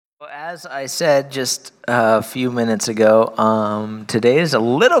As I said just a few minutes ago, today is a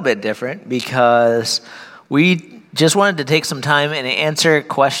little bit different because we just wanted to take some time and answer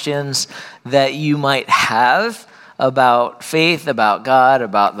questions that you might have about faith, about God,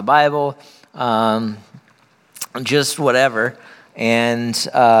 about the Bible, just whatever. And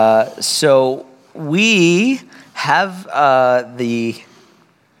so we have the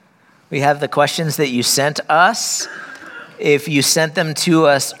questions that you sent us. If you sent them to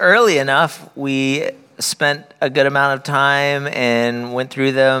us early enough, we spent a good amount of time and went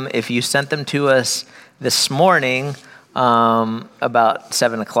through them. If you sent them to us this morning, about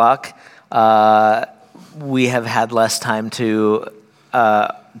 7 o'clock, we have had less time to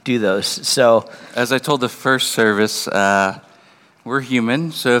do those. So, as I told the first service, we're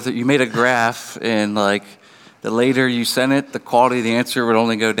human. So if you made a graph and the later you sent it, the quality of the answer would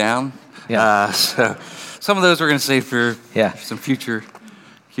only go down. Yeah. So some of those we're going to save for some future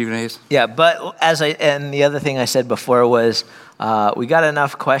Q&As. Yeah, but and the other thing I said before was we got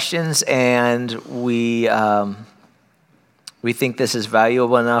enough questions, and we think this is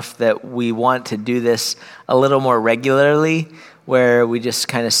valuable enough that we want to do this a little more regularly, where we just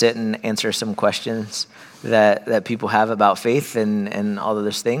kind of sit and answer some questions that people have about faith and all of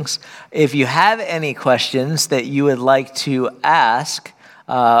those things. If you have any questions that you would like to ask,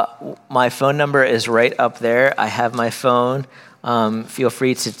 my phone number is right up there. I have my phone. Feel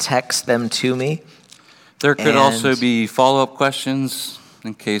free to text them to me. There could also be follow-up questions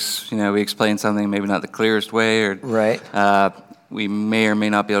in case we explain something maybe not the clearest way, or we may or may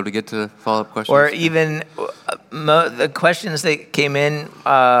not be able to get to follow-up questions. Or even the questions that came in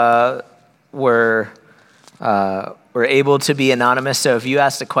were able to be anonymous. So if you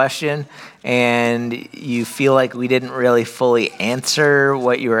asked a question and you feel like we didn't really fully answer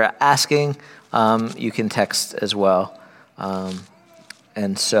what you were asking, you can text as well.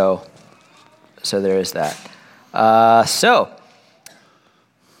 And so there is that. So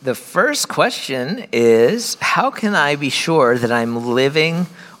the first question is, how can I be sure that I'm living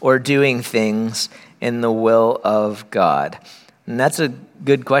or doing things in the will of God? And that's a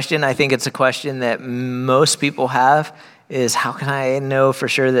good question. I think it's a question that most people have, is how can I know for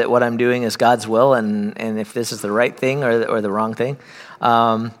sure that what I'm doing is God's will and if this is the right thing or the wrong thing?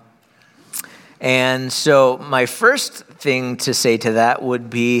 And so my first thing to say to that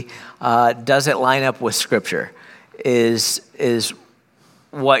would be, does it line up with Scripture? Is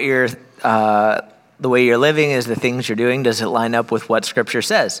what you're, the way you're living, is the things you're doing, does it line up with what Scripture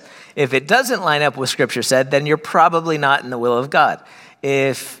says? If it doesn't line up with Scripture said, then you're probably not in the will of God.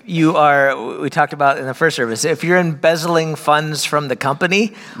 If you are, we talked about in the first service, if you're embezzling funds from the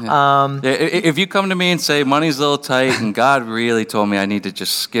company. If you come to me and say, money's a little tight and God really told me I need to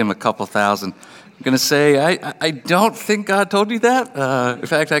just skim a couple thousand, I'm going to say, I don't think God told you that. In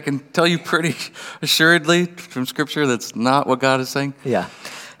fact, I can tell you pretty assuredly from Scripture that's not what God is saying. Yeah.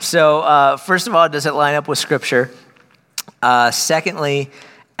 So first of all, does it line up with Scripture? Secondly,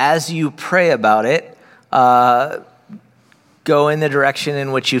 as you pray about it, go in the direction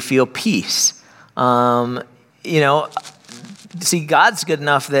in which you feel peace. See, God's good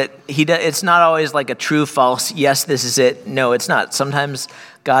enough that it's not always like a true, false, yes, this is it. No, it's not. Sometimes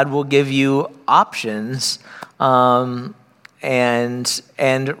God will give you options, and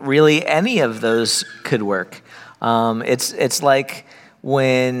really any of those could work. It's like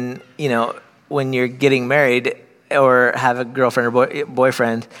when you're getting married or have a girlfriend or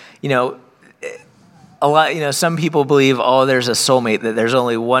boyfriend, a lot, some people believe, there's a soulmate, that there's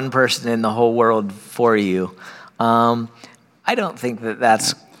only one person in the whole world for you. I don't think that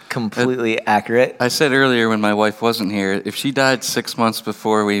that's completely accurate. I said earlier when my wife wasn't here, if she died 6 months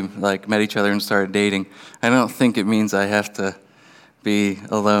before we met each other and started dating, I don't think it means I have to be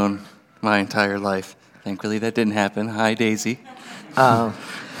alone my entire life. Thankfully, that didn't happen. Hi, Daisy.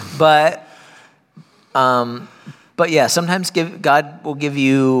 But yeah, sometimes God will give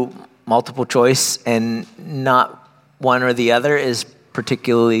you multiple choice, and not one or the other is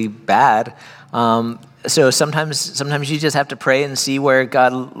particularly bad. So sometimes you just have to pray and see where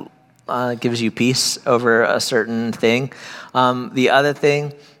God gives you peace over a certain thing. The other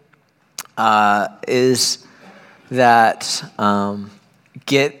thing is that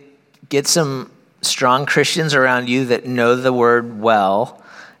get some strong Christians around you that know the Word well,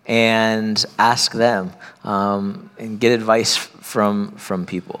 and ask them and get advice from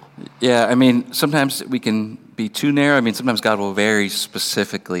people. Yeah, sometimes we can be too narrow. Sometimes God will very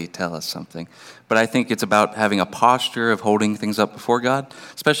specifically tell us something. But I think it's about having a posture of holding things up before God,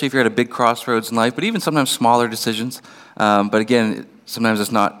 especially if you're at a big crossroads in life, but even sometimes smaller decisions. But again, sometimes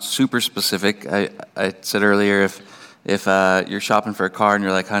it's not super specific. I said earlier, if if you're shopping for a car and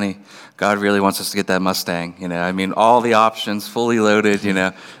you're like, honey, God really wants us to get that Mustang. I mean, all the options, fully loaded.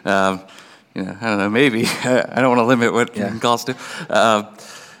 I don't know, maybe. I don't want to limit what you can cost to.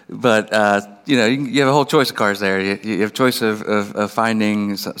 But you have a whole choice of cars there. You have a choice of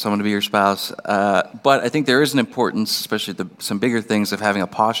finding someone to be your spouse. But I think there is an importance, especially some bigger things, of having a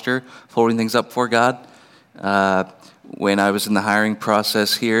posture, holding things up for God. When I was in the hiring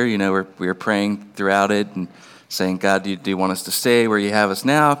process here, we were praying throughout it and saying, God, do you want us to stay where you have us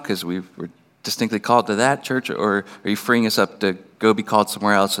now? Because we were distinctly called to that church, or are you freeing us up to go be called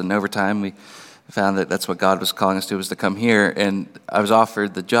somewhere else? And over time, we found that that's what God was calling us to, was to come here. And I was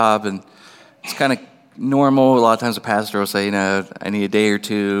offered the job, and it's kind of normal. A lot of times a pastor will say, I need a day or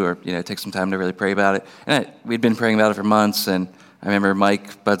two, or, take some time to really pray about it. And we'd been praying about it for months, and I remember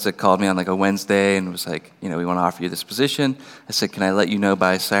Mike Budzik called me on like a Wednesday and was like, we want to offer you this position. I said, can I let you know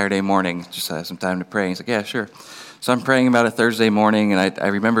by Saturday morning, just have some time to pray? He's like, yeah, sure. So I'm praying about it Thursday morning, and I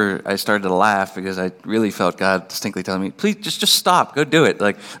remember I started to laugh because I really felt God distinctly telling me, please just stop, go do it.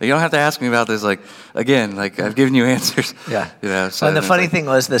 Like you don't have to ask me about this. Again, I've given you answers. Yeah. So and the funny thing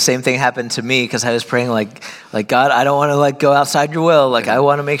was, the same thing happened to me, because I was praying like God, I don't want to go outside your will. I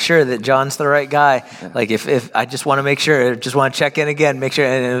want to make sure that John's the right guy. Yeah. If I just want to make sure, just want to check in again, make sure.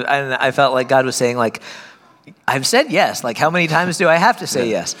 And I felt like God was saying I've said yes. How many times do I have to say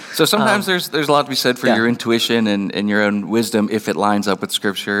yes? So sometimes there's a lot to be said for your intuition and your own wisdom, if it lines up with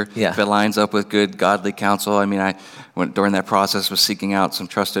Scripture, if it lines up with good, godly counsel. I mean, I went during that process was seeking out some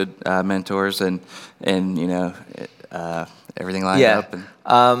trusted mentors, and everything lined up.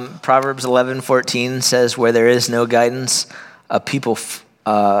 And Proverbs 11:14 says, "Where there is no guidance, a people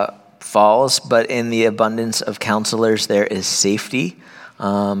falls, but in the abundance of counselors there is safety."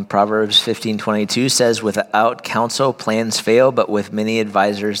 Proverbs 15:22 says, "Without counsel, plans fail, but with many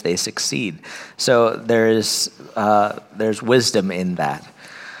advisors, they succeed." So there's wisdom in that.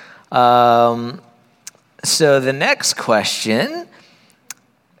 So the next question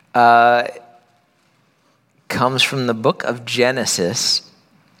comes from the book of Genesis,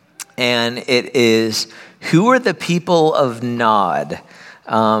 and it is, who are the people of Nod?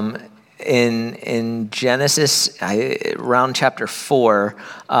 In Genesis, around chapter 4,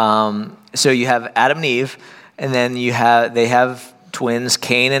 so you have Adam and Eve, and then they have twins,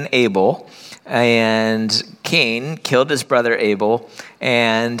 Cain and Abel, and Cain killed his brother Abel,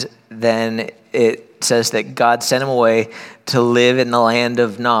 and then it says that God sent him away to live in the land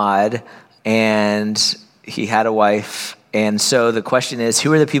of Nod, and he had a wife. And so the question is,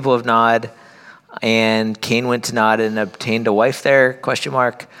 who are the people of Nod? And Cain went to Nod and obtained a wife there, ?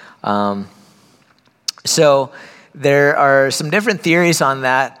 So there are some different theories on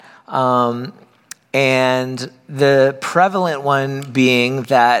that, and the prevalent one being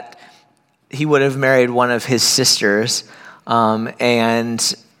that he would have married one of his sisters,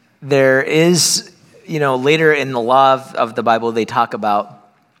 and there is, later in the law of the Bible, they talk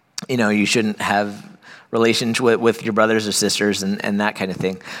about, you shouldn't have relations with your brothers or sisters and that kind of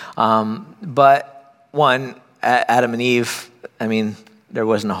thing. But one, Adam and Eve, there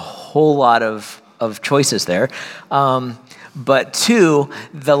wasn't a whole lot of choices there. But two,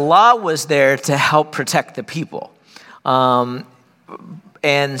 the law was there to help protect the people. And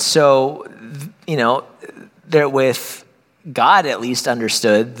so, there with God at least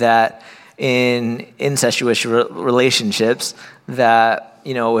understood that in incestuous relationships that,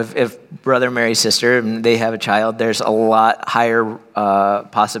 if brother marries sister and they have a child, there's a lot higher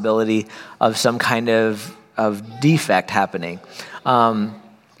possibility of some kind of defect happening.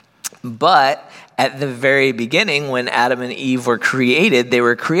 But at the very beginning, when Adam and Eve were created, they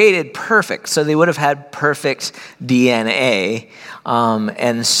were created perfect. So they would have had perfect DNA.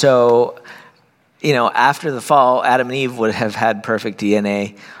 And so, after the fall, Adam and Eve would have had perfect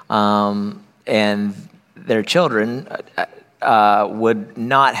DNA. And their children would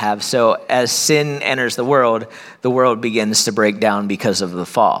not have. So as sin enters the world begins to break down because of the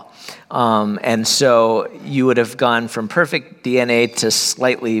fall. And so you would have gone from perfect DNA to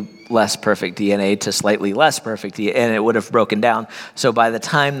slightly less perfect DNA to slightly less perfect DNA, and it would have broken down. So by the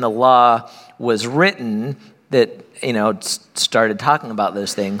time the law was written that, started talking about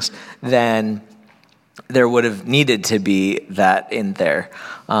those things, then there would have needed to be that in there.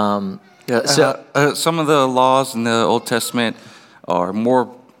 Some of the laws in the Old Testament are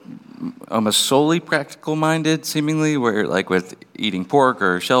more almost solely practical minded, seemingly, where with eating pork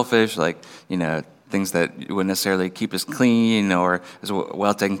or shellfish, things that wouldn't necessarily keep as clean or as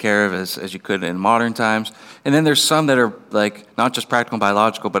well taken care of as you could in modern times. And then there's some that are like not just practical and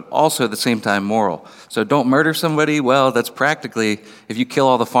biological, but also at the same time moral. So don't murder somebody. Well, that's practically, if you kill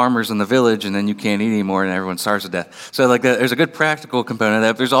all the farmers in the village and then you can't eat anymore and everyone starves to death. So like there's a good practical component of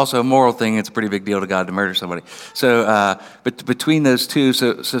that. But there's also a moral thing. It's a pretty big deal to God to murder somebody. So but between those two,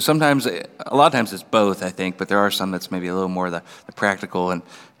 so sometimes, a lot of times it's both, I think, but there are some that's maybe a little more the practical, and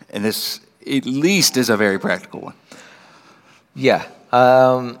this at least is a very practical one. Yeah.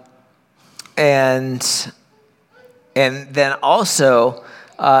 And then also,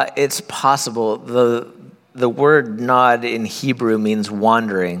 it's possible, the word nod in Hebrew means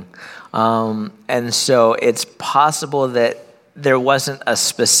wandering. And so it's possible that there wasn't a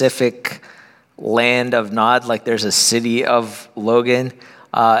specific land of Nod, like there's a city of Logan.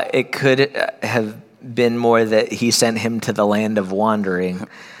 It could have been more that he sent him to the land of wandering,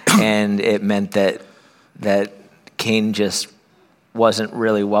 and it meant that Cain just wasn't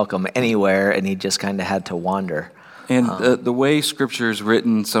really welcome anywhere, and he just kind of had to wander. And the way Scripture is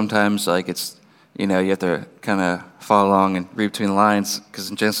written, sometimes like it's, you have to kind of follow along and read between the lines, because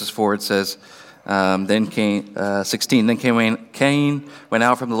in Genesis 4 it says, then Cain, 16, then Cain went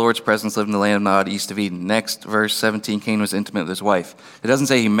out from the Lord's presence, lived in the land of Nod, east of Eden. Next, verse 17, Cain was intimate with his wife. It doesn't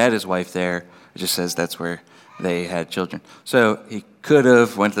say he met his wife there. It just says that's where they had children. So he could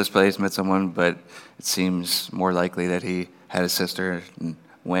have went to this place, met someone, but it seems more likely that he had a sister and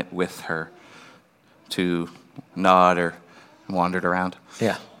went with her to Nod or wandered around.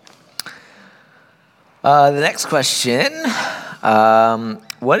 Yeah. The next question.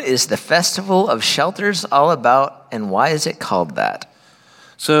 What is the Festival of Shelters all about, and why is it called that?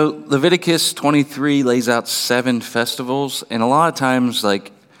 So Leviticus 23 lays out 7 festivals, and a lot of times,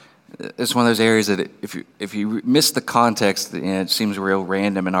 like, it's one of those areas that if you miss the context, it seems real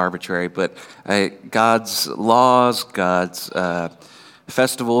random and arbitrary. But God's laws, God's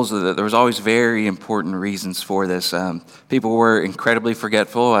festivals, there was always very important reasons for this. People were incredibly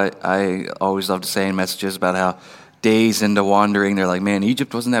forgetful. I always love to say in messages about how days into wandering, they're like, man,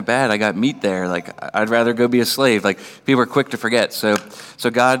 Egypt wasn't that bad. I got meat there. Like, I'd rather go be a slave. Like, people are quick to forget. So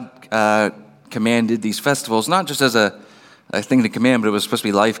God commanded these festivals, not just as a thing to command, but it was supposed to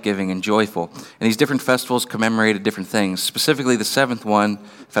be life-giving and joyful. And these different festivals commemorated different things. Specifically, the 7th one,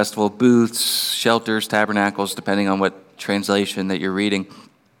 Festival of Booths, Shelters, Tabernacles, depending on what translation that you're reading,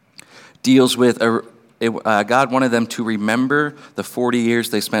 deals with God wanted them to remember the 40 years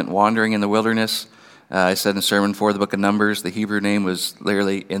they spent wandering in the wilderness. I said in the sermon for the book of Numbers, the Hebrew name was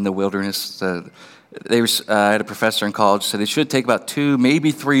literally in the wilderness. I had a professor in college said it should take about 2,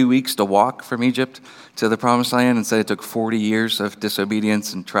 maybe 3 weeks to walk from Egypt to the Promised Land, and said it took 40 years of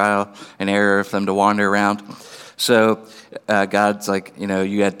disobedience and trial and error for them to wander around. So God's like,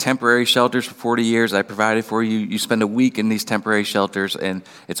 you had temporary shelters for 40 years. I provided for you. You spend a week in these temporary shelters, and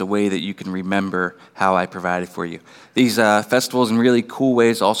it's a way that you can remember how I provided for you. These festivals in really cool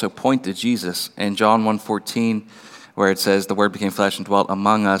ways also point to Jesus. In John 1:14, where it says, the Word became flesh and dwelt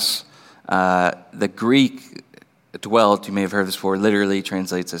among us, the Greek dwelt, you may have heard this before, literally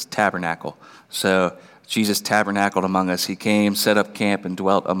translates as tabernacle. So Jesus tabernacled among us. He came, set up camp, and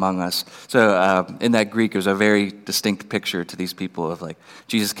dwelt among us. So in that Greek, it was a very distinct picture to these people of like,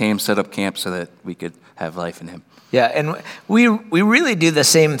 Jesus came, set up camp so that we could have life in him. Yeah, and we really do the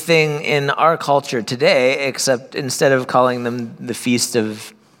same thing in our culture today, except instead of calling them the Feast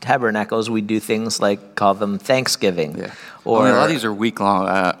of Tabernacles, we do things like call them Thanksgiving. Yeah. Or a lot of these are week long.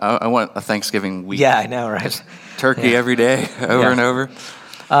 I want a Thanksgiving week. Yeah, I know, right? Just turkey every day, over and over.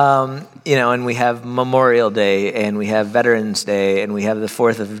 And we have Memorial Day, and we have Veterans Day, and we have the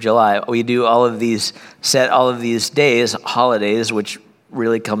 4th of July. We do all of these days, holidays, which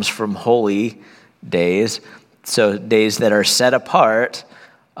really comes from holy days. So days that are set apart,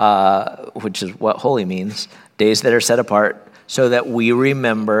 which is what holy means, days that are set apart so that we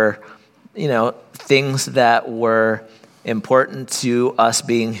remember, things that were important to us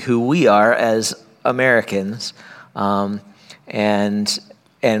being who we are as Americans. And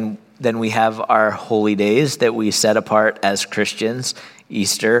then we have our holy days that we set apart as Christians,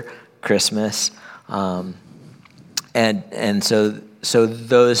 Easter, Christmas. And so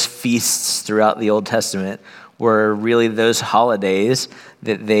those feasts throughout the Old Testament were really those holidays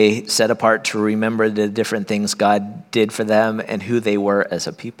that they set apart to remember the different things God did for them and who they were as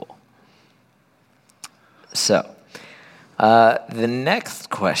a people. So, the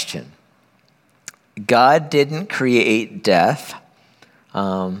next question. God didn't create death.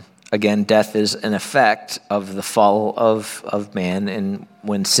 Again, death is an effect of the fall of man, and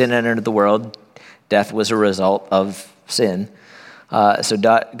when sin entered the world, death was a result of sin. So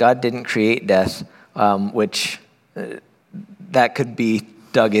God didn't create death, which that could be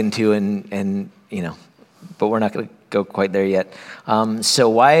dug into and but we're not going to go quite there yet. So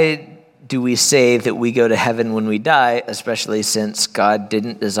why do we say that we go to heaven when we die, especially since God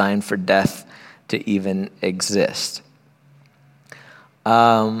didn't design for death to even exist?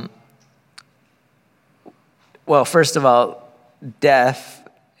 Well, first of all, death,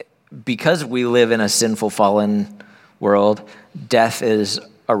 because we live in a sinful, fallen world, death is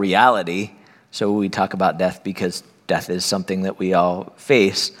a reality. So we talk about death because death is something that we all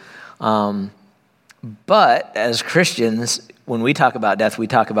face. But as Christians, when we talk about death, we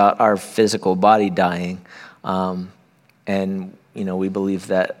talk about our physical body dying. And, we believe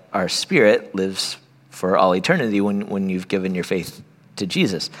that our spirit lives for all eternity when you've given your faith to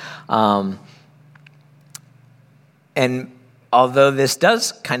Jesus. And although this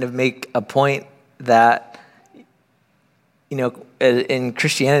does kind of make a point that, in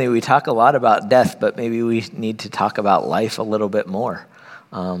Christianity, we talk a lot about death, but maybe we need to talk about life a little bit more,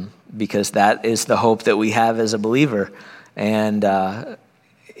 because that is the hope that we have as a believer. And,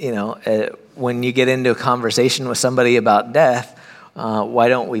 when you get into a conversation with somebody about death, why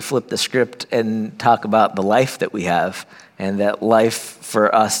don't we flip the script and talk about the life that we have, and that life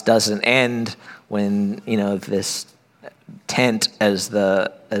for us doesn't end when, this tent, as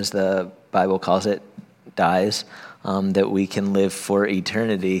the Bible calls it, dies, that we can live for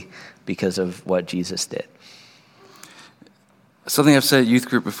eternity because of what Jesus did. Something I've said at youth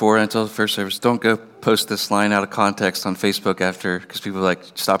group before, and I told the first service, don't go post this line out of context on Facebook because people are like,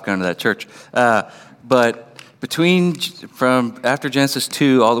 stop going to that church. But from after Genesis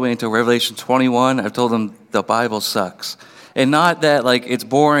 2 all the way until Revelation 21, I've told them the Bible sucks. And not that it's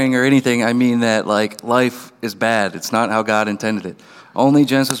boring or anything. I mean that life is bad. It's not how God intended it. Only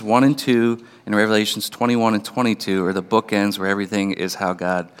Genesis 1 and 2 and Revelations 21 and 22 are the bookends where everything is how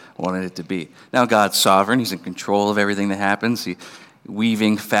God wanted it to be. Now God's sovereign. He's in control of everything that happens. He's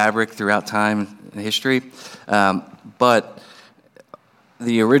weaving fabric throughout time and history. But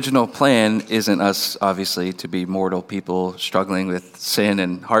the original plan isn't us, obviously, to be mortal people struggling with sin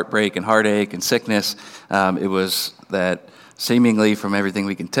and heartbreak and heartache and sickness. It was that seemingly, from everything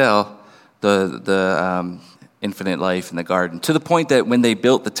we can tell, the infinite life in the garden. To the point that when they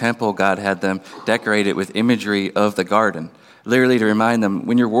built the temple, God had them decorate it with imagery of the garden, literally to remind them,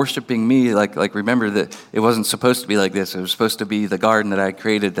 when you're worshiping me, remember that it wasn't supposed to be like this. It was supposed to be the garden that I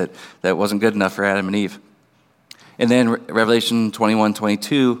created that wasn't good enough for Adam and Eve. And then Revelation 21,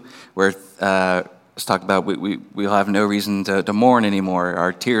 22, where it's talked about we'll have no reason to mourn anymore.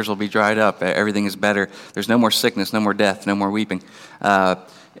 Our tears will be dried up. Everything is better. There's no more sickness, no more death, no more weeping.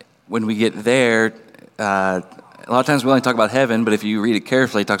 When we get there, a lot of times we only talk about heaven, but if you read it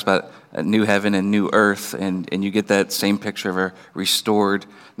carefully, it talks about a new heaven and new earth, and you get that same picture of a restored,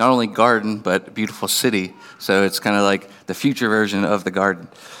 not only garden, but beautiful city. So it's kind of like the future version of the garden.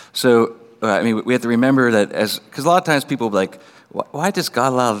 So, we have to remember that because a lot of times people will be like, why does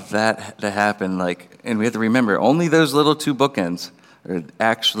God allow that to happen? And we have to remember, only those little two bookends are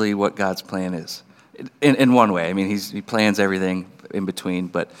actually what God's plan is. In one way, he plans everything in between,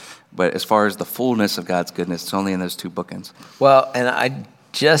 but as far as the fullness of God's goodness, it's only in those two bookends. Well, and I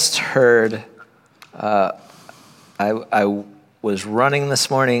just heard, I was running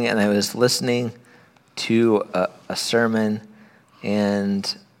this morning and I was listening to a sermon,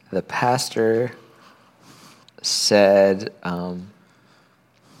 and the pastor said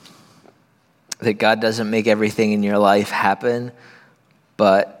that God doesn't make everything in your life happen,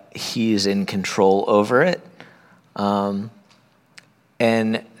 but he's in control over it. And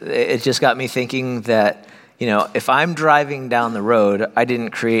it just got me thinking that, if I'm driving down the road, I didn't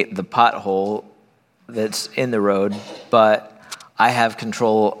create the pothole that's in the road, but I have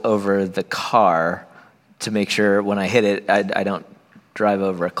control over the car to make sure when I hit it, I don't drive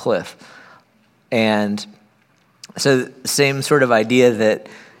over a cliff. And so same sort of idea that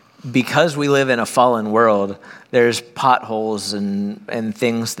because we live in a fallen world, there's potholes and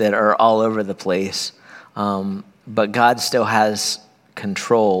things that are all over the place. But God still has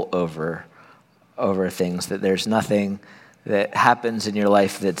control over things, that there's nothing that happens in your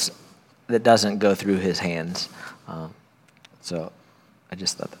life that doesn't go through his hands. So I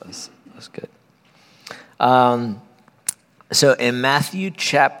just thought that was good. So in Matthew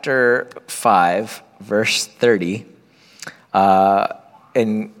chapter 5, verse 30,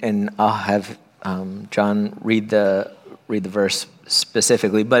 and I'll have John read the verse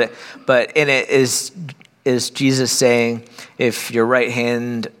specifically, but in it is Jesus saying, if your right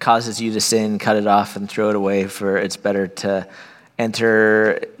hand causes you to sin, cut it off and throw it away, for it's better to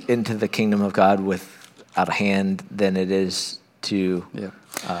enter into the kingdom of God without a hand than it is to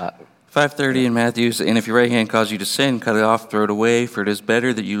 5:30 in Matthew, and if your right hand causes you to sin, cut it off, throw it away, for it is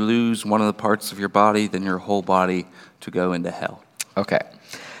better that you lose one of the parts of your body than your whole body to go into hell. Okay.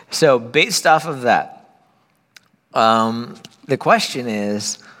 So based off of that, the question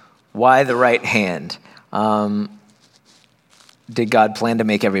is, why the right hand? Did God plan to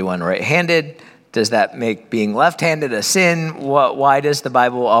make everyone right-handed? Does that make being left-handed a sin? Why does the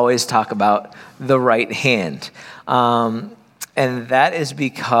Bible always talk about the right hand? And that is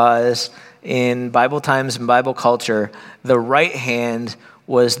because in Bible times and Bible culture, the right hand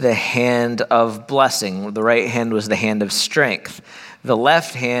was the hand of blessing. The right hand was the hand of strength. The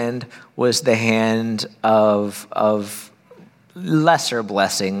left hand was the hand of lesser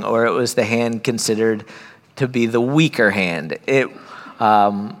blessing, or it was the hand considered to be the weaker hand.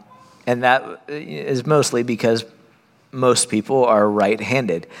 And that is mostly because most people are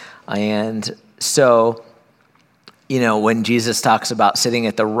right-handed. And so, when Jesus talks about sitting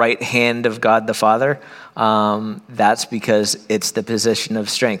at the right hand of God the Father, that's because it's the position of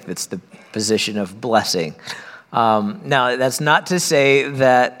strength. It's the position of blessing. Now, that's not to say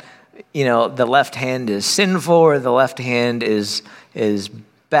that, the left hand is sinful or the left hand is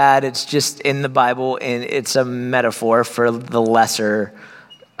bad. It's just in the Bible, and it's a metaphor for the lesser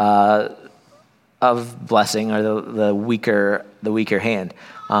of blessing, or the weaker hand.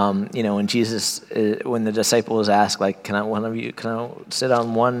 When Jesus, when the disciples ask, like, can I sit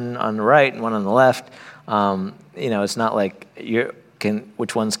on one on the right and one on the left? It's not like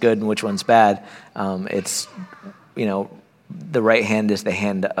which one's good and which one's bad. It's, the right hand is the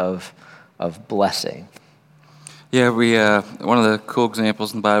hand of blessing. Yeah, one of the cool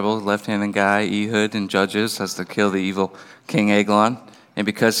examples in the Bible, left-handed guy, Ehud in Judges, has to kill the evil King Eglon. And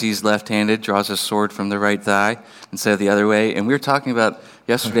because he's left-handed, draws his sword from the right thigh instead of the other way. And we were talking about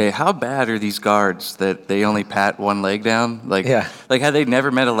yesterday, how bad are these guards that they only pat one leg down? Like had they never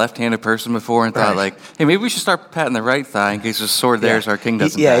met a left-handed person before and thought, hey, maybe we should start patting the right thigh in case there's a sword there so our king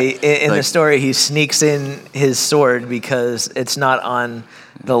doesn't pat. In the story, he sneaks in his sword because it's not on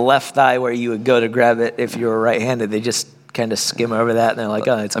the left thigh where you would go to grab it if you were right-handed. They just kind of skim over that, and they're like,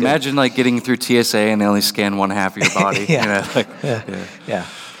 "Oh, it's good." Imagine getting through TSA and they only scan one half of your body.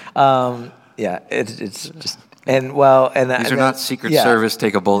 It's just and these are not Secret Service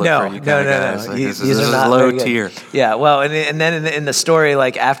take a bullet for you kind of guys. No. This is low tier. Yeah, well, and then in the story,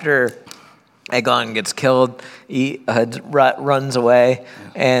 after Eglon gets killed, Ehud runs away,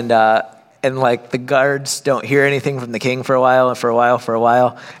 and the guards don't hear anything from the king for a while,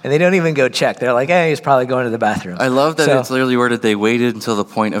 and they don't even go check. They're like, he's probably going to the bathroom. I love that it's literally worded, they waited until the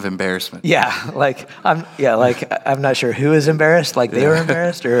point of embarrassment. I'm not sure who is embarrassed, they were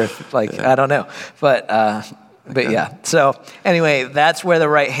embarrassed, or I don't know. But yeah. So anyway, that's where the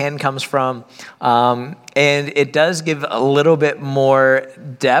right hand comes from. And it does give a little bit more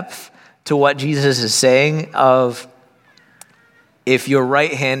depth to what Jesus is saying of, if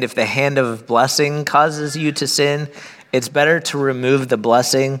the hand of blessing causes you to sin, it's better to remove the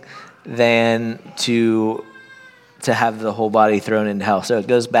blessing than to have the whole body thrown into hell. So it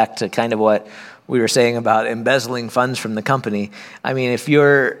goes back to kind of what we were saying about embezzling funds from the company. I mean, if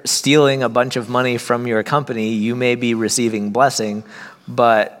you're stealing a bunch of money from your company, you may be receiving blessing,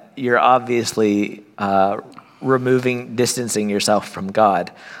 but you're obviously distancing yourself from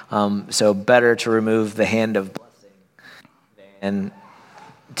God. So better to remove the hand of blessing and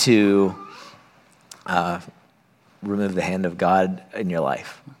to remove the hand of God in your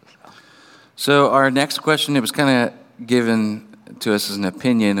life. So our next question, it was kind of given to us as an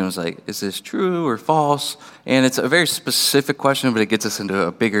opinion. It was like, is this true or false? And it's a very specific question, but it gets us into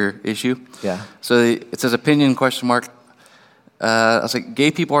a bigger issue. Yeah. So it says opinion, question mark. I was like,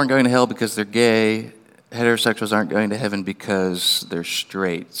 gay people aren't going to hell because they're gay. Heterosexuals aren't going to heaven because they're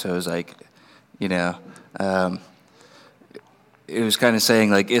straight. So it was like, it was kind of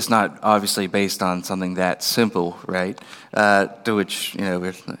saying, it's not obviously based on something that simple, right? To which,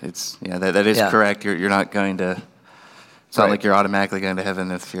 it's, that is correct. You're not going to, it's not like you're automatically going to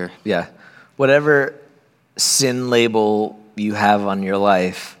heaven if you're. Yeah. Whatever sin label you have on your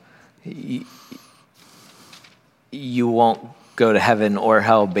life, you won't go to heaven or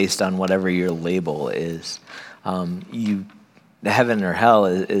hell based on whatever your label is. The heaven or hell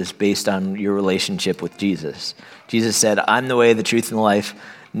is based on your relationship with Jesus. Jesus said, "I'm the way, the truth, and the life.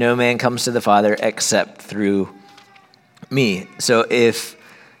 No man comes to the Father except through me." So if,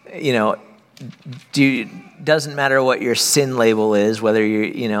 doesn't matter what your sin label is, whether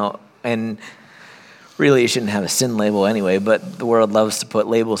you're, and really you shouldn't have a sin label anyway, but the world loves to put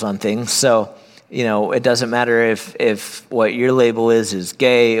labels on things. So, it doesn't matter if what your label is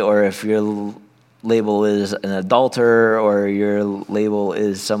gay, or if your label is an adulterer, or your label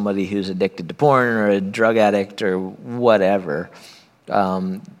is somebody who's addicted to porn or a drug addict or whatever,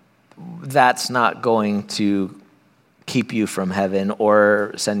 that's not going to keep you from heaven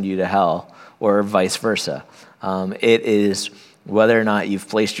or send you to hell, or vice versa. It is whether or not you've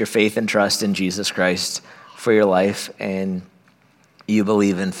placed your faith and trust in Jesus Christ for your life and you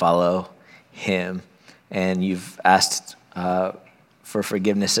believe and follow him, and you've asked for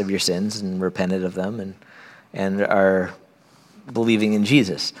forgiveness of your sins and repented of them and are believing in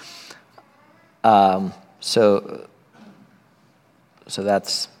Jesus. So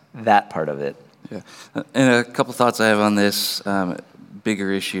that's that part of it. Yeah. And a couple thoughts I have on this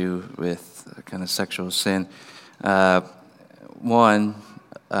bigger issue with kind of sexual sin. One,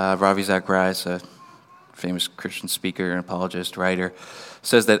 Ravi Zacharias, a famous Christian speaker and apologist, writer,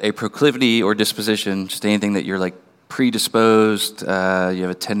 says that a proclivity or disposition, just anything that you're like predisposed, you have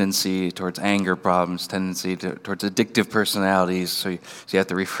a tendency towards anger problems, tendency towards addictive personalities, so you have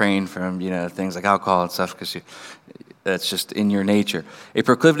to refrain from things like alcohol and stuff because that's just in your nature. A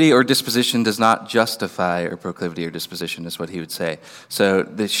proclivity or disposition does not justify a proclivity or disposition, is what he would say. So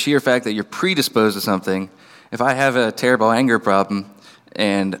the sheer fact that you're predisposed to something, if I have a terrible anger problem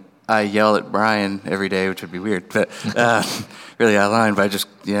and I yell at Brian every day, which would be weird, but really out of line, but I just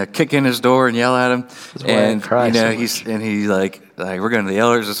kick in his door and yell at him, and he's like we're going to the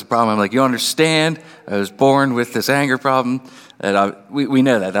elders, this is a problem. I'm like, you understand, I was born with this anger problem. And we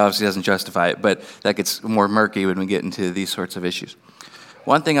know that obviously doesn't justify it, but that gets more murky when we get into these sorts of issues.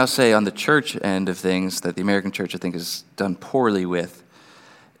 One thing I'll say on the church end of things that the American church I think has done poorly with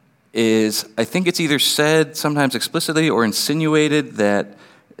is I think it's either said sometimes explicitly or insinuated that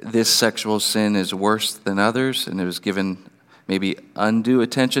this sexual sin is worse than others, and it was given maybe undue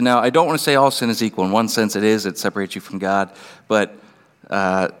attention. Now, I don't want to say all sin is equal. In one sense it is, it separates you from God, but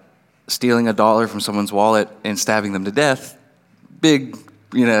stealing $1 from someone's wallet and stabbing them to death, big,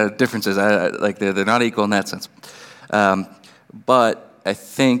 differences. They're not equal in that sense. But I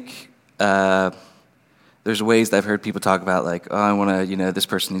think there's ways that I've heard people talk about, like, oh, I want to, this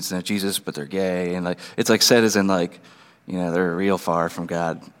person needs to know Jesus, but they're gay, and it's said as in they're real far from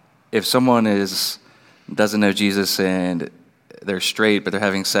God. If someone doesn't know Jesus and they're straight, but they're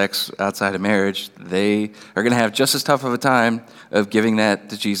having sex outside of marriage, they are going to have just as tough of a time of giving that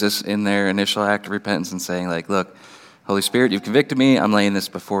to Jesus in their initial act of repentance and saying, Look, Holy Spirit, you've convicted me, I'm laying this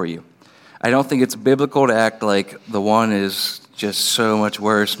before you. I don't think it's biblical to act like the one is just so much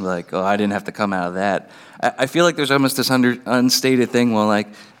worse, like, oh, I didn't have to come out of that. I feel like there's almost this unstated thing,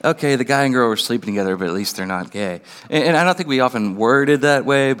 okay, the guy and girl were sleeping together, but at least they're not gay. And I don't think we often word it that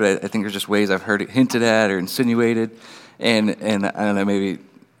way, but I think there's just ways I've heard it hinted at or insinuated. And I don't know,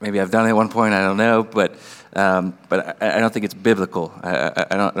 maybe I've done it at one point, I don't know, but I don't think it's biblical.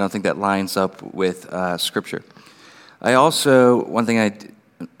 I don't think that lines up with Scripture. I also, one thing I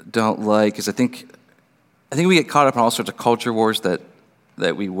don't like is I think we get caught up in all sorts of culture wars that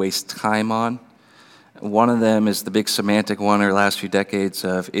we waste time on. One of them is the big semantic one over the last few decades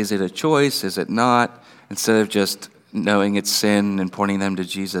of, is it a choice, is it not? Instead of just knowing it's sin and pointing them to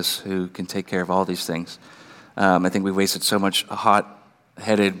Jesus who can take care of all these things. I think we wasted so much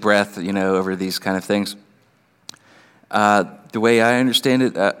hot-headed breath, over these kind of things. The way I understand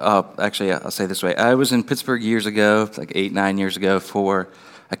it, actually, I'll say it this way. I was in Pittsburgh years ago, 8-9 years ago, for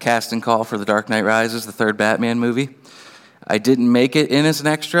a casting call for The Dark Knight Rises, the third Batman movie. I didn't make it in as an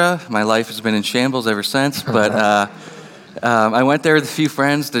extra. My life has been in shambles ever since, but I went there with a few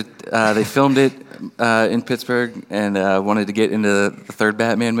friends. They filmed it in Pittsburgh and wanted to get into the third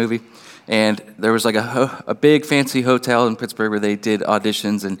Batman movie. And there was a big fancy hotel in Pittsburgh where they did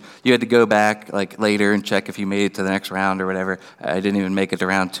auditions, and you had to go back later and check if you made it to the next round or whatever. I didn't even make it to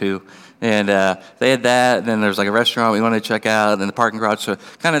round 2. And they had that, and then there was a restaurant we wanted to check out, and then the parking garage. So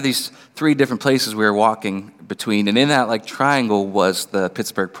kind of these 3 different places we were walking between. And in that triangle was the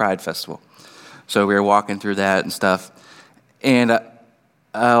Pittsburgh Pride Festival. So we were walking through that and stuff. And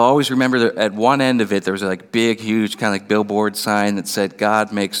I'll always remember that at one end of it, there was a big, huge kind of billboard sign that said,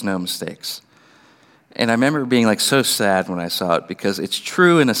 God makes no mistakes. And I remember being so sad when I saw it, because it's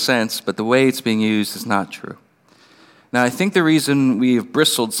true in a sense, but the way it's being used is not true. Now, I think the reason we've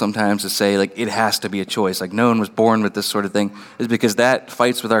bristled sometimes to say, it has to be a choice, no one was born with this sort of thing, is because that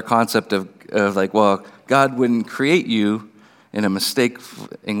fights with our concept of well, God wouldn't create you in a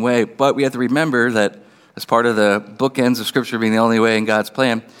mistaking way. But we have to remember that as part of the bookends of Scripture being the only way in God's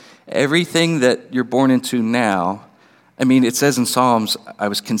plan, everything that you're born into now, it says in Psalms, I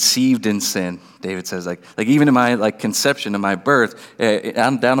was conceived in sin. David says, even in my conception, in my birth,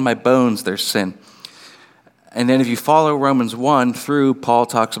 down to my bones, there's sin. And then if you follow Romans 1 through, Paul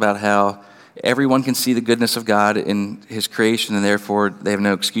talks about how everyone can see the goodness of God in his creation, and therefore they have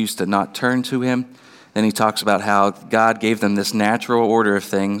no excuse to not turn to him. Then he talks about how God gave them this natural order of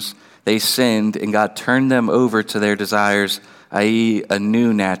things. They sinned, and God turned them over to their desires, i.e. a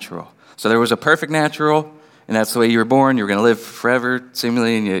new natural. So there was a perfect natural, and that's the way you were born. You were going to live forever,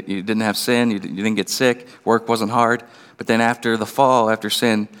 seemingly, and you didn't have sin. You didn't get sick. Work wasn't hard. But then after the fall, after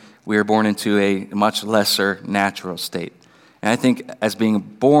sin, we are born into a much lesser natural state. And I think as being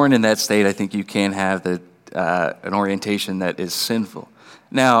born in that state, I think you can have an orientation that is sinful.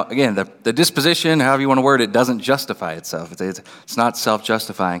 Now, again, the disposition, however you want to word it, doesn't justify itself. It's not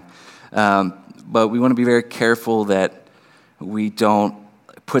self-justifying. But we want to be very careful that we don't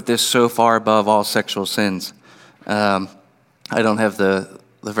put this so far above all sexual sins. I don't have the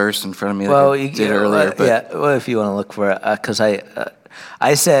verse in front of me that I did earlier. But yeah, well, if you want to look for it, because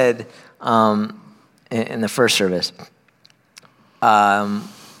I said in the first service,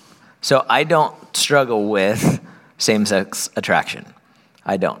 so I don't struggle with same-sex attraction.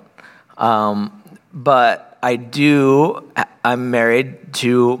 I don't. But I do. I'm married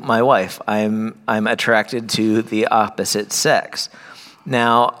to my wife. I'm attracted to the opposite sex.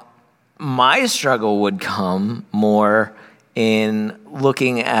 Now, my struggle would come more in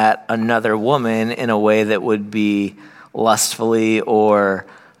looking at another woman in a way that would be lustfully or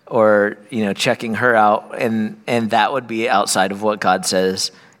checking her out, and that would be outside of what God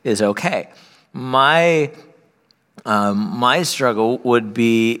says is okay. My struggle would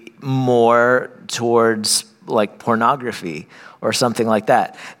be more towards like pornography or something like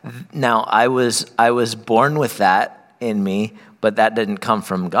that. Now, I was born with that in me, but that didn't come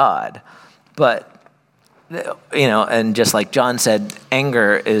from God. But and just like John said,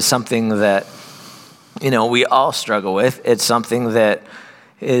 anger is something that we all struggle with. It's something that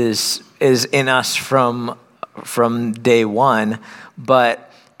is in us from day one.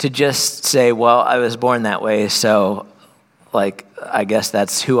 But to just say, well, I was born that way, so like I guess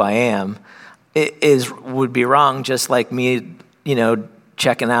that's who I am, would be wrong. Just like me,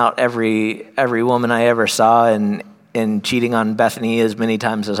 checking out every woman I ever saw and cheating on Bethany as many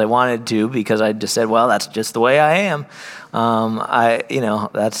times as I wanted to, because I just said, well, that's just the way I am.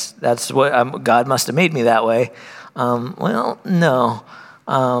 That's what God must have made me that way. Well, no.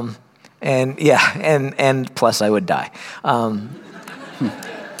 And plus I would die.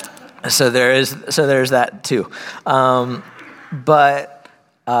 So there's that too.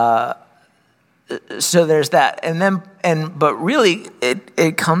 So there's that. But really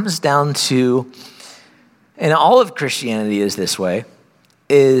it comes down to, and all of Christianity is this way,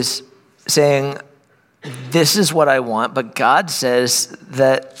 is saying, this is what I want, but God says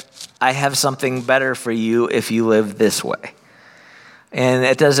that I have something better for you if you live this way. And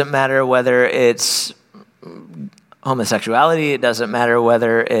it doesn't matter whether it's homosexuality, it doesn't matter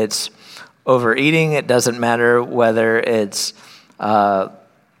whether it's overeating, it doesn't matter whether it's holding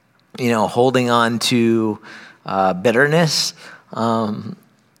on to bitterness.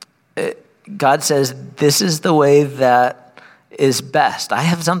 God says, this is the way that is best. I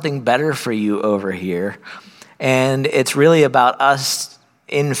have something better for you over here. And it's really about us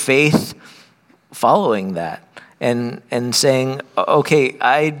in faith following that and saying, okay,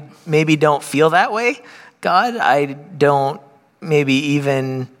 I maybe don't feel that way, God. I don't maybe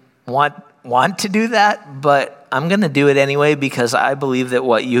even want to do that, but I'm going to do it anyway because I believe that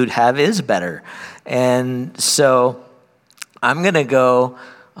what you'd have is better. And so I'm going to go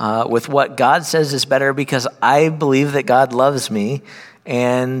with what God says is better because I believe that God loves me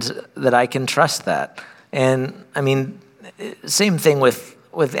and that I can trust that. And I mean, same thing with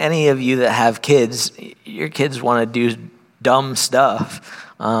any of you that have kids. Your kids want to do dumb stuff.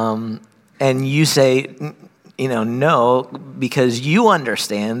 And you say, no, because you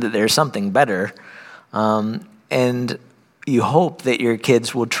understand that there's something better. And you hope that your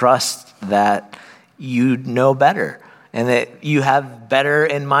kids will trust that you know better and that you have better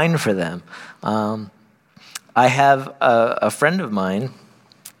in mind for them. I have a friend of mine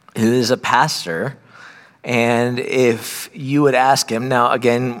who is a pastor, and if you would ask him, now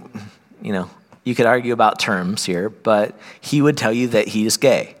again, you could argue about terms here, but he would tell you that he is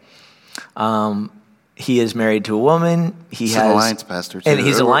gay. He is married to a woman. He's an alliance pastor, too. And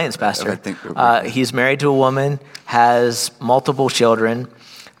he's an alliance pastor. He's married to a woman, has multiple children,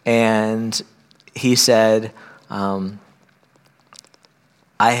 and he said, I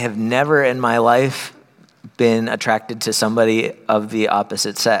have never in my life been attracted to somebody of the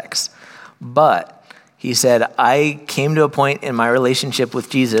opposite sex. But he said, I came to a point in my relationship with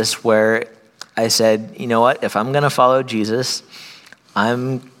Jesus where I said, you know what, if I'm going to follow Jesus,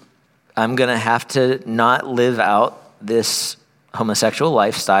 I'm going to have to not live out this homosexual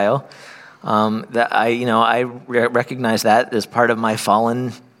lifestyle. That I recognize that as part of my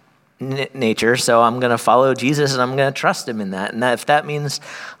fallen nature, so I'm going to follow Jesus and I'm going to trust him in that. And that if that means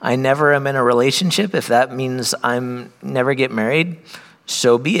I never am in a relationship, if that means I'm never get married,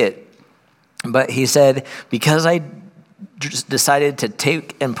 so be it. But he said, because I decided to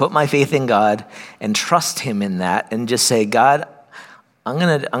take and put my faith in God and trust him in that and just say, God, I'm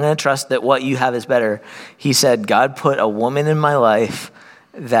gonna trust that what you have is better. He said, God put a woman in my life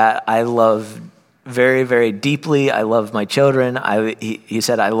that I love very, very deeply. I love my children. He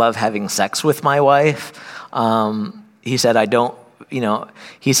said, I love having sex with my wife. He said,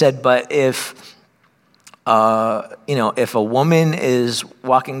 he said, but if a woman is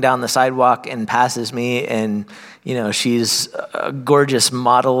walking down the sidewalk and passes me and, she's a gorgeous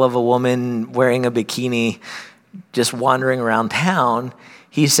model of a woman wearing a bikini, just wandering around town,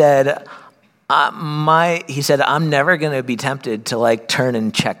 he said, I'm never going to be tempted to turn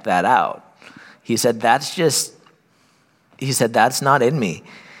and check that out. He said, that's not in me.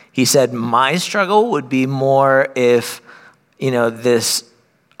 He said, my struggle would be more if, this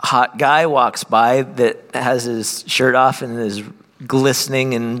hot guy walks by that has his shirt off and is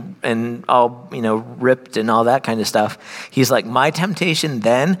glistening and all, ripped and all that kind of stuff. He's like, my temptation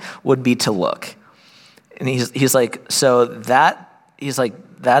then would be to look. And he's like,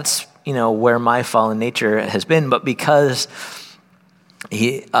 that's, where my fallen nature has been. But because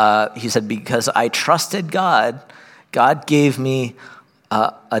he said, because I trusted God, God gave me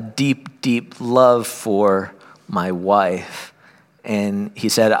a deep, deep love for my wife. And he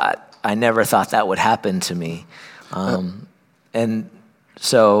said, I never thought that would happen to me. And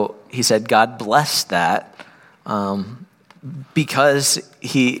so he said, God blessed that because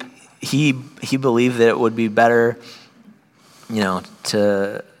he believed that it would be better,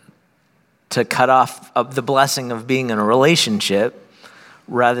 to cut off the blessing of being in a relationship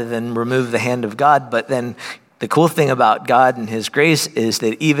rather than remove the hand of God. But then the cool thing about God and his grace is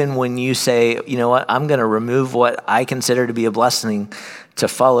that even when you say, you know what, I'm going to remove what I consider to be a blessing to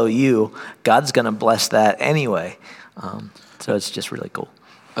follow you, God's going to bless that anyway. So it's just really cool.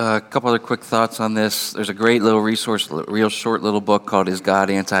 A couple other quick thoughts on this. There's a great little resource, real short little book called Is God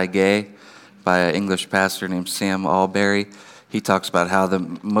Anti-Gay by an English pastor named Sam Allberry. He talks about how the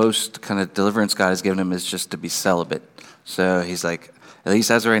most kind of deliverance God has given him is just to be celibate. So he's like, at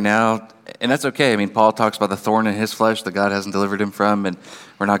least as of right now, and that's okay. I mean, Paul talks about the thorn in his flesh that God hasn't delivered him from, and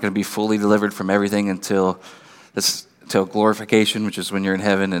we're not going to be fully delivered from everything until glorification, which is when you're in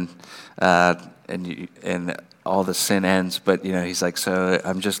heaven and all the sin ends. But he's like, so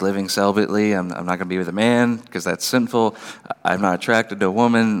I'm just living celibately. I'm not going to be with a man because that's sinful. I'm not attracted to a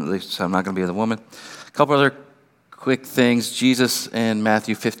woman, at least, so I'm not going to be with a woman. A couple other quick things. Jesus in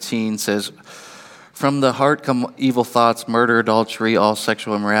Matthew 15 says, from the heart come evil thoughts, murder, adultery, all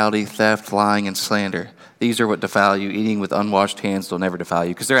sexual immorality, theft, lying, and slander. These are what defile you. Eating with unwashed hands will never defile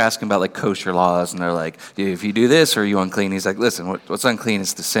you. Because they're asking about kosher laws, and they're like, if you do this, are you unclean? He's like, listen, what's unclean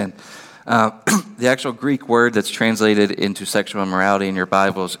is the sin. The actual Greek word that's translated into sexual immorality in your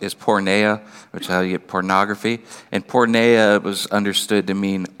Bibles is porneia, which is how you get pornography. And porneia was understood to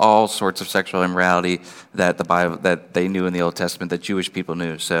mean all sorts of sexual immorality that the Bible that they knew in the Old Testament, that Jewish people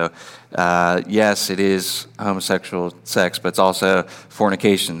knew. So, yes, it is homosexual sex, but it's also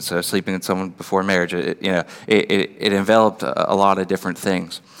fornication. So, sleeping with someone before marriage. It enveloped a lot of different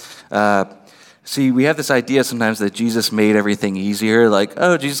things. See, we have this idea sometimes that Jesus made everything easier, like,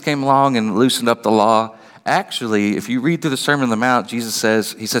 oh, Jesus came along and loosened up the law. Actually, if you read through the Sermon on the Mount, Jesus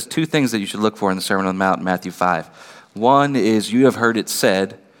says two things that you should look for in the Sermon on the Mount in Matthew 5. One is, you have heard it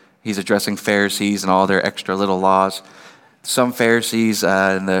said. He's addressing Pharisees and all their extra little laws. Some Pharisees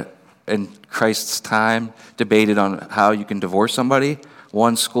in Christ's time debated on how you can divorce somebody.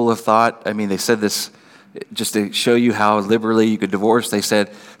 One school of thought, they said this just to show you how liberally you could divorce. They said,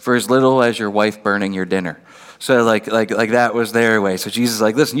 for as little as your wife burning your dinner. So like that was their way. So Jesus is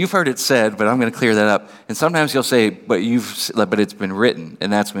like, listen, you've heard it said, but I'm going to clear that up. And sometimes he'll say, but it's been written.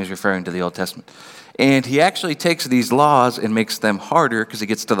 And that's when he's referring to the Old Testament. And he actually takes these laws and makes them harder because he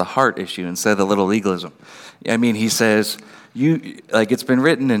gets to the heart issue instead of the little legalism. He says, it's been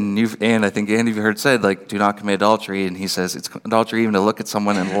written, and I think Andy, you've heard said, do not commit adultery. And he says it's adultery even to look at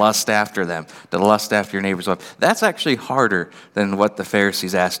someone and lust after them, to lust after your neighbor's wife. That's actually harder than what the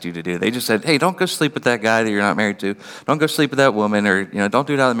Pharisees asked you to do. They just said, hey, don't go sleep with that guy that you're not married to. Don't go sleep with that woman, or don't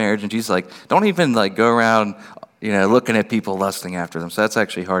do it out of marriage. And Jesus is like, don't even go around looking at people lusting after them. So that's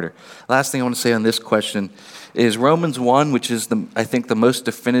actually harder. Last thing I want to say on this question is Romans 1, which is, I think, the most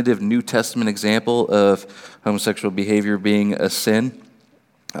definitive New Testament example of homosexual behavior being a sin.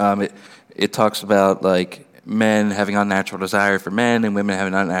 It talks about, men having unnatural desire for men and women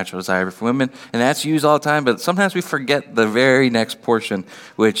having unnatural desire for women. And that's used all the time, but sometimes we forget the very next portion,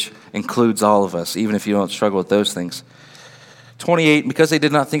 which includes all of us, even if you don't struggle with those things. 28, because they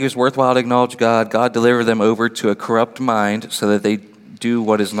did not think it was worthwhile to acknowledge God, God delivered them over to a corrupt mind so that they do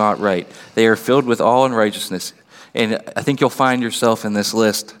what is not right. They are filled with all unrighteousness. And I think you'll find yourself in this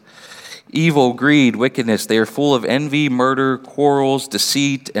list. Evil, greed, wickedness, they are full of envy, murder, quarrels,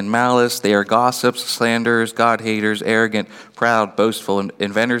 deceit, and malice. They are gossips, slanderers, God-haters, arrogant, proud, boastful, and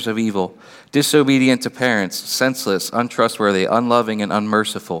inventors of evil, disobedient to parents, senseless, untrustworthy, unloving, and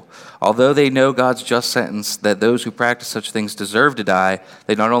unmerciful. Although they know God's just sentence that those who practice such things deserve to die,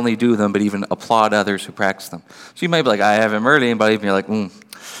 they not only do them, but even applaud others who practice them. So you might be like, I haven't murdered anybody, and you're like,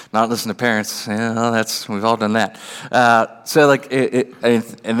 not listen to parents. Yeah, well, we've all done that. And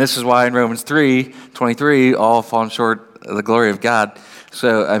this is why in Romans 3:23, all fallen short of the glory of God.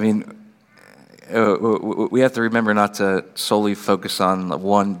 So, I mean, we have to remember not to solely focus on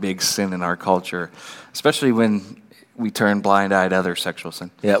one big sin in our culture, especially when we turn blind-eyed other sexual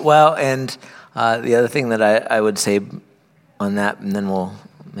sin. Yeah, well, and the other thing that I would say on that, and then we'll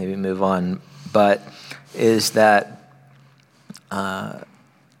maybe move on, but is that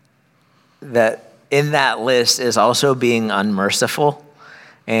that in that list is also being unmerciful.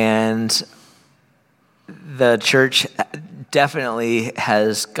 And the church definitely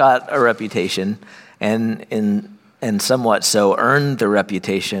has got a reputation and somewhat so earned the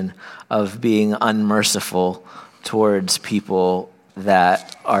reputation of being unmerciful towards people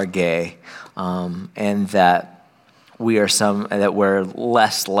that are gay, and that we're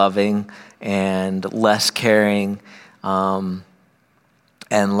less loving and less caring,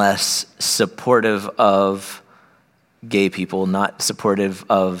 and less supportive of gay people, not supportive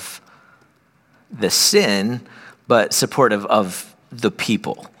of the sin, but supportive of the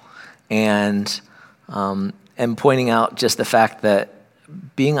people. And pointing out just the fact that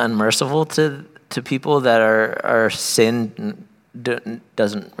being unmerciful to people that are sin,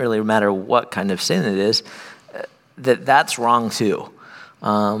 doesn't really matter what kind of sin it is, that's wrong too.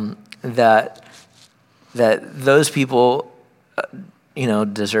 That those people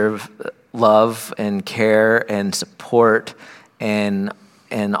deserve love and care and support and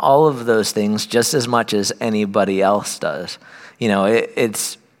all of those things just as much as anybody else does.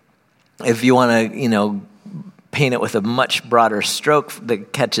 It's, if you want to, paint it with a much broader stroke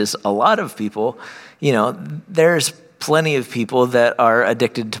that catches a lot of people, there's plenty of people that are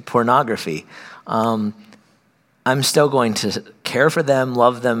addicted to pornography. I'm still going to care for them,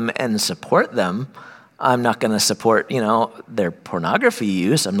 love them, and support them. I'm not going to support, their pornography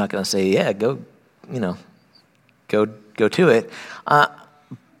use. I'm not going to say, yeah, go to it. I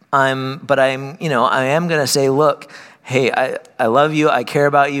am going to say, look, hey, I love you. I care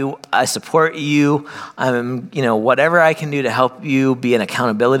about you. I support you. Whatever I can do to help you, be an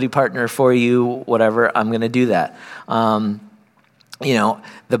accountability partner for you, whatever, I'm going to do that. The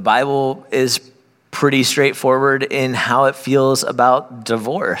Bible is pretty straightforward in how it feels about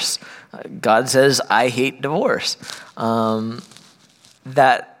divorce. God says, I hate divorce. But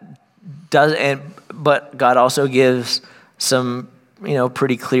God also gives some,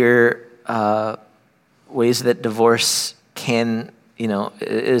 pretty clear ways that divorce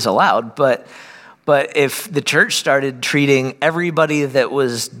is allowed. But if the church started treating everybody that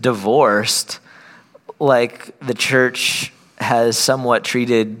was divorced like the church has somewhat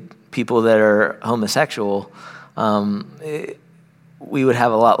treated people that are homosexual, we would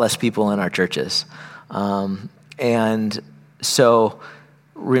have a lot less people in our churches. And so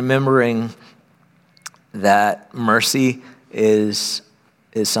remembering that mercy is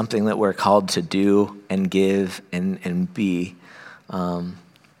something that we're called to do and give and be,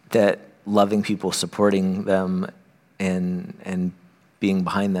 that loving people, supporting them, and being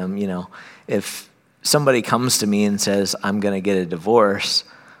behind them. If somebody comes to me and says, I'm going to get a divorce,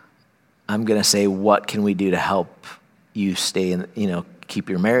 I'm going to say, what can we do to help you stay in, keep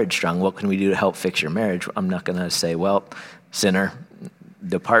your marriage strong? What can we do to help fix your marriage? I'm not going to say, well, sinner,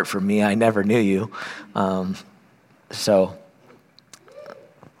 depart from me, I never knew you. So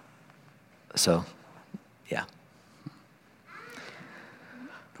yeah.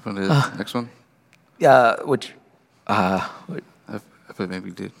 Next one? Yeah, I thought maybe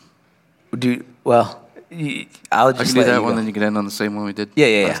we did. I'll just I can do that one, then you can end on the same one we did.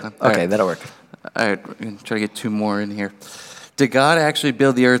 Yeah. Time. Okay, right. That'll work. All right, we're going to try to get two more in here. Did God actually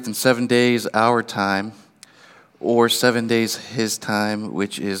build the earth in 7 days, our time, or 7 days, his time,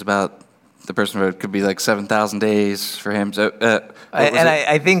 which is about, the person wrote, could be like 7,000 days for him. So,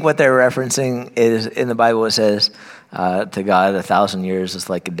 I think what they're referencing is in the Bible it says to God, 1,000 years is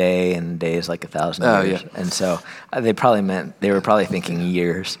like a day, and a day is like 1,000 years. Yeah. And so they were probably thinking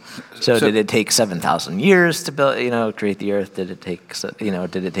years. So did it take 7,000 years to build, create the earth? Did it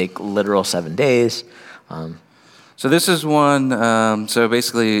take literal 7 days? So this is one. So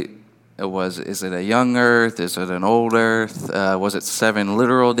basically, is it a young earth? Is it an old earth? Was it 7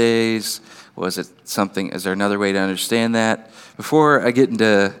 literal days? Was it something? Is there another way to understand that? Before I get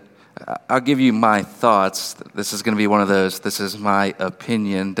into, I'll give you my thoughts. This is going to be one of those. This is my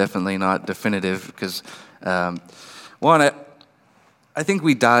opinion, definitely not definitive, because one, I think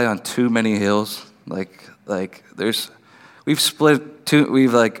we die on too many hills. We've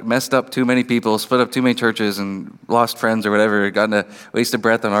like messed up too many people, split up too many churches, and lost friends or whatever, gotten a wasted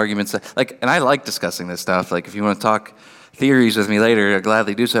breath on arguments. And I like discussing this stuff. Like, if you want to talk theories with me later, I'll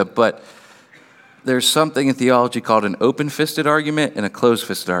gladly do so. But there's something in theology called an open-fisted argument and a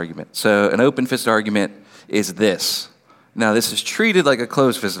closed-fisted argument. So an open-fisted argument is this. Now, this is treated like a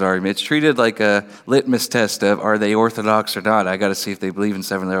closed-fisted argument. It's treated like a litmus test of, are they orthodox or not? I got to see if they believe in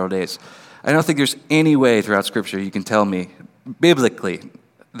 7 literal days. I don't think there's any way throughout Scripture you can tell me biblically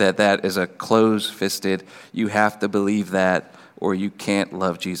that is a closed-fisted, you have to believe that, or you can't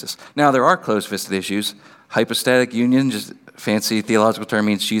love Jesus. Now, there are closed-fisted issues. Hypostatic union, just fancy theological term,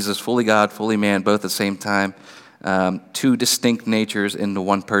 means Jesus fully God, fully man, both at the same time. 2 distinct natures into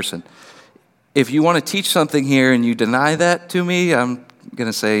one person. If you want to teach something here and you deny that to me, I'm going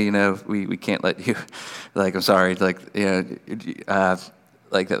to say, we can't let you, I'm sorry, that's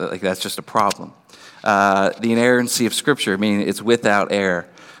just a problem. The inerrancy of Scripture, meaning it's without error.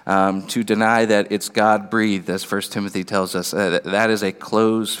 To deny that it's God-breathed, as 1 Timothy tells us, that is a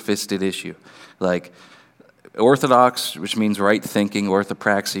closed-fisted issue. Like, orthodox, which means right thinking,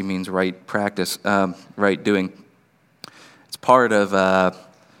 orthopraxy means right practice, right doing. It's part of,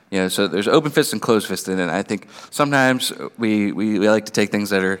 so there's open-fisted and closed-fisted, and I think sometimes we like to take things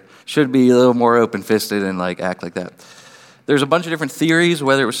that should be a little more open-fisted and act like that. There's a bunch of different theories,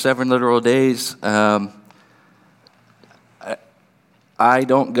 whether it was 7 literal days. I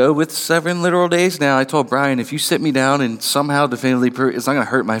don't go with 7 literal days. Now, I told Brian, if you sit me down and somehow definitively prove, it's not going to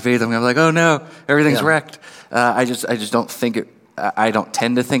hurt my faith. I'm going to be like, oh no, everything's wrecked. I just don't think it. I don't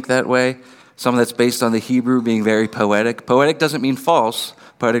tend to think that way. Some of that's based on the Hebrew being very poetic. Poetic doesn't mean false.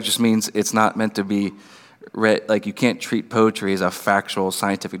 Poetic just means it's not meant to be read. Like, you can't treat poetry as a factual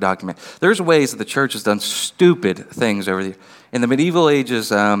scientific document. There's ways that the church has done stupid things over the. In the medieval ages,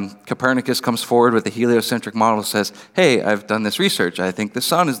 Copernicus comes forward with the heliocentric model, says, hey, I've done this research. I think the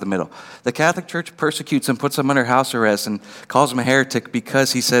sun is the middle. The Catholic Church persecutes him, puts him under house arrest, and calls him a heretic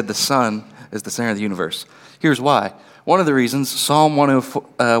because he said the sun is the center of the universe. Here's why. One of the reasons, Psalm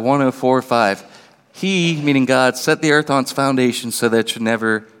 104:5, He, meaning God, set the earth on its foundation so that it should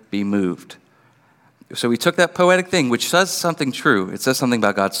never be moved. So we took that poetic thing, which says something true. It says something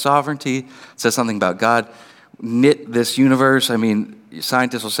about God's sovereignty. It says something about God knit this universe. I mean,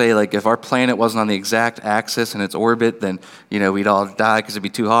 scientists will say, if our planet wasn't on the exact axis in its orbit, then, we'd all die because it'd be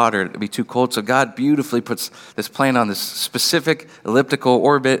too hot or it'd be too cold. So God beautifully puts this planet on this specific elliptical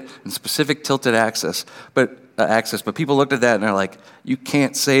orbit and specific tilted axis. But people looked at that and they're like, you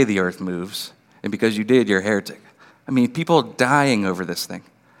can't say the earth moves. And because you did, you're a heretic. I mean, people dying over this thing.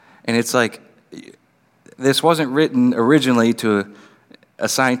 And it's like, this wasn't written originally to a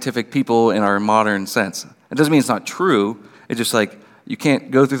scientific people in our modern sense. It doesn't mean it's not true. It's just you can't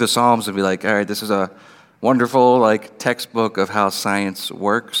go through the Psalms and be like, all right, this is a wonderful textbook of how science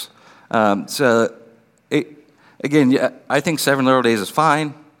works. I think 7 literal days is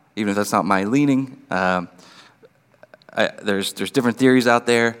fine, even if that's not my leaning. There's different theories out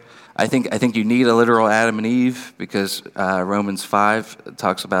there. I think you need a literal Adam and Eve because Romans 5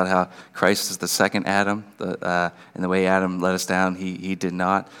 talks about how Christ is the second Adam, and the way Adam let us down, he did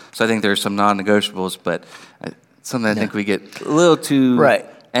not. So I think there's some non-negotiables, but something I think we get a little too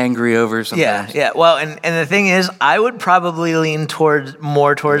angry over sometimes. Yeah. Well, and the thing is, I would probably lean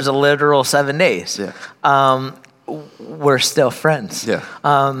more towards a literal 7 days. Yeah. We're still friends. Yeah.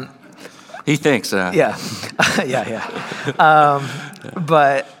 He thinks. Yeah.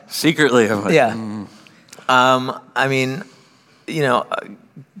 But secretly, I'm like, I mean,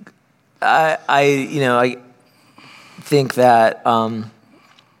 I think that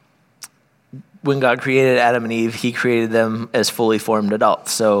when God created Adam and Eve, He created them as fully formed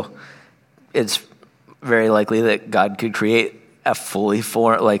adults. So it's very likely that God could create a fully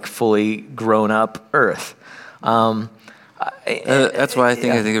grown up earth. That's why I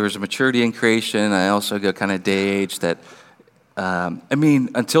think there was a maturity in creation. I also go kind of day age that.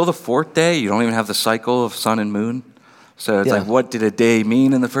 Until the 4th day, you don't even have the cycle of sun and moon. So it's what did a day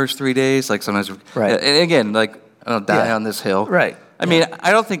mean in the first 3 days? Sometimes, and again, I'll die on this hill. Right. I mean,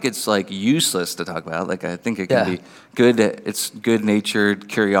 I don't think it's like useless to talk about. Like I think it can be good. It's good-natured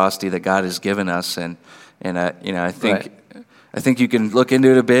curiosity that God has given us, and I think I think you can look into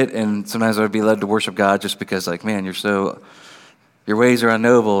it a bit, and sometimes I would be led to worship God just because, like, man, your ways are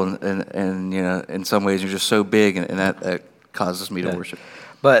unknowable, and in some ways you're just so big, and that causes me to worship.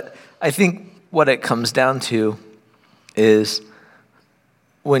 But I think what it comes down to is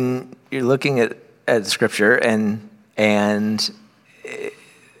when you're looking at Scripture and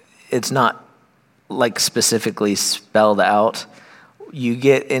it's not like specifically spelled out, you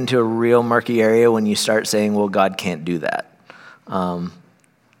get into a real murky area when you start saying, well, God can't do that.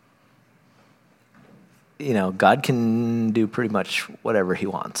 God can do pretty much whatever he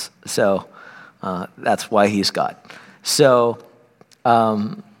wants. So that's why he's God. So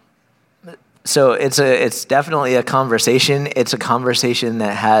it's definitely a conversation. It's a conversation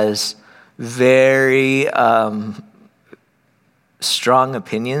that has very strong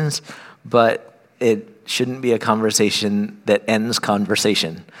opinions, but it shouldn't be a conversation that ends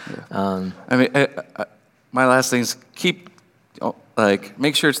conversation. Yeah. My last thing is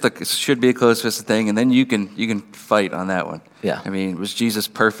make sure it should be a close-fisted thing, and then you can fight on that one. Yeah. I mean, was Jesus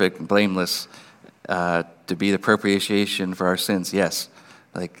perfect and blameless to be the propitiation for our sins? Yes.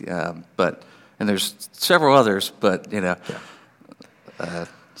 And there's several others, but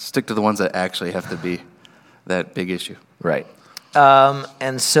stick to the ones that actually have to be that big issue. Right.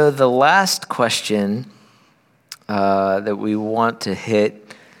 And so the last question that we want to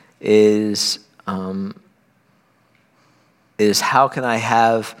hit is how can I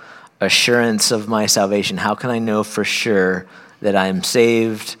have assurance of my salvation? How can I know for sure that I'm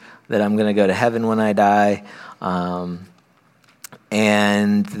saved, that I'm going to go to heaven when I die?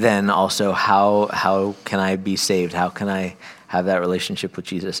 And then also, how can I be saved? How can I have that relationship with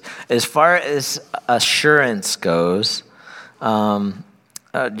Jesus? As far as assurance goes,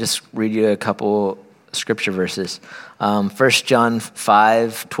 just read you a couple scripture verses. 1 John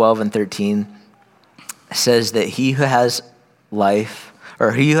 5:12 and 13 says that he who has life,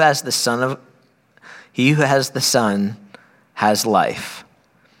 or he who has the Son has life.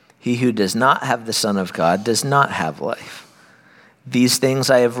 He who does not have the Son of God does not have life. These things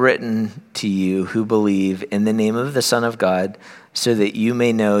I have written to you who believe in the name of the Son of God, so that you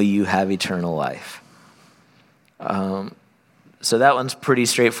may know you have eternal life. So that one's pretty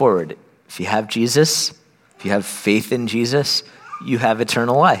straightforward. If you have Jesus, if you have faith in Jesus, you have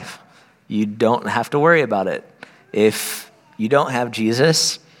eternal life. You don't have to worry about it. If you don't have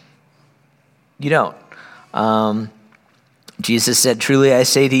Jesus, you don't. Jesus said, "Truly I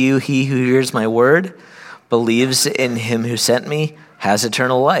say to you, he who hears my word, believes in him who sent me, has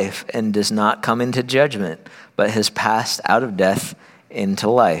eternal life, and does not come into judgment, but has passed out of death into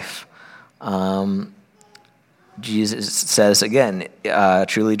life." Jesus says again,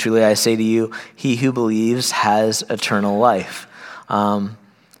 "Truly, truly I say to you, he who believes has eternal life."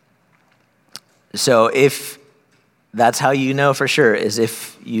 So if that's how you know for sure, is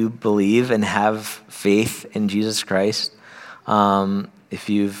if you believe and have faith in Jesus Christ, if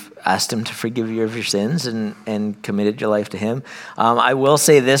you've asked him to forgive you of your sins and committed your life to him. I will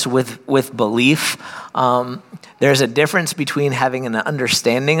say this with belief. There's a difference between having an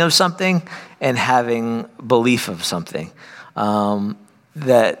understanding of something and having belief of something.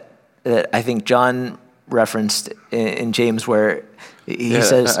 That I think John referenced in James, where he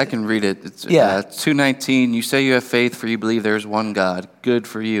says... I can read it. It's 2:19, you say you have faith, for you believe there is one God. Good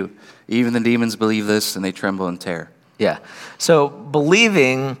for you. Even the demons believe this, and they tremble in terror. Yeah. So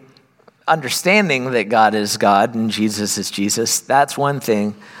believing, understanding that God is God and Jesus is Jesus, that's one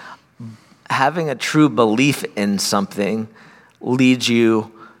thing. Having a true belief in something leads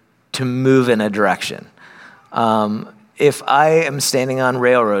you to move in a direction. If I am standing on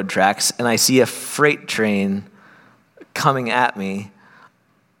railroad tracks and I see a freight train coming at me,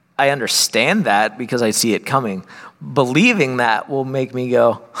 I understand that because I see it coming. Believing that will make me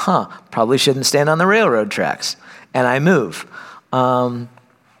go, probably shouldn't stand on the railroad tracks. And I move.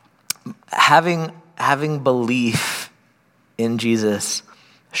 Having belief in Jesus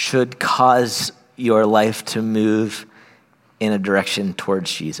should cause your life to move in a direction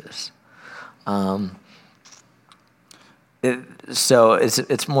towards Jesus.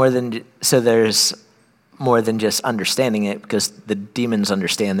 It's more than there's more than just understanding it, because the demons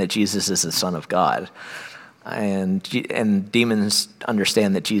understand that Jesus is the Son of God, and demons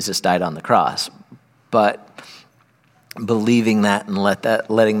understand that Jesus died on the cross, but believing that and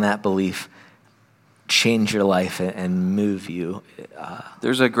letting that belief change your life and move you.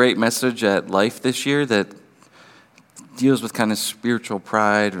 There's a great message at Life this year that deals with kind of spiritual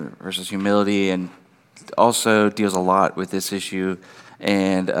pride versus humility, and also deals a lot with this issue.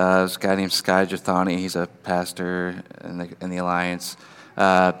 And there's a guy named Sky Jethani. He's a pastor in the Alliance.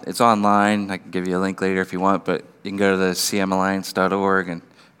 It's online. I can give you a link later if you want, but you can go to the cmalliance.org and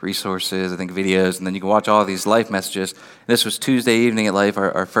resources, I think videos, and then you can watch all these Life messages. This was Tuesday evening at Life,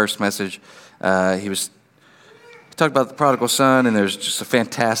 our first message. He talked about the prodigal son, and there's just a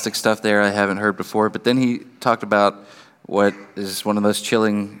fantastic stuff there I haven't heard before. But then he talked about what is one of the most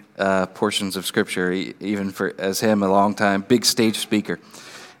chilling portions of Scripture, even for as him, a long time big stage speaker.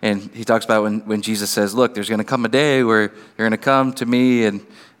 And he talks about when Jesus says, "Look, there's going to come a day where you're going to come to me and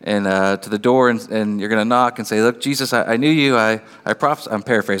to the door, and you're going to knock and say, 'Look, Jesus, I knew you. I I'm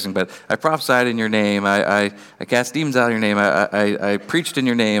paraphrasing, but I prophesied in your name. I cast demons out in your name. I preached in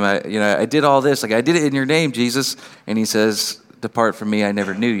your name. I did all this. Like I did it in your name, Jesus.'" And he says, "Depart from me. I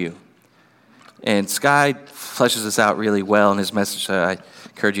never knew you." And Sky fleshes this out really well in his message. So I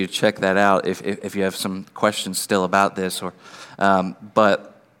encourage you to check that out if you have some questions still about this. But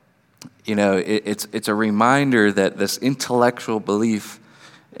it's a reminder that this intellectual belief,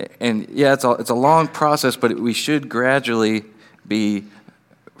 and yeah, it's a long process, but we should gradually be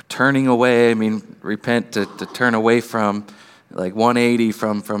turning away. I mean, repent to turn away from, like 180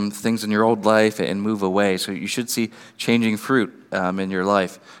 from things in your old life and move away. So you should see changing fruit in your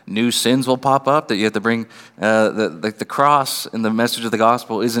life. New sins will pop up that you have to bring. The cross and the message of the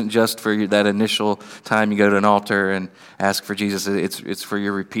gospel isn't just for that initial time you go to an altar and ask for Jesus. It's for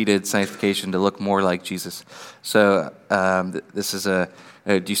your repeated sanctification to look more like Jesus. So this is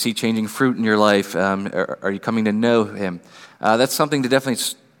do you see changing fruit in your life? Are you coming to know Him? That's something to definitely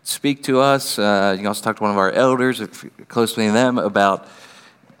speak to us. You can also talk to one of our elders, if you're closely to them, about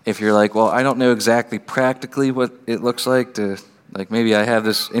if you're like, well, I don't know exactly practically what it looks like to, like maybe I have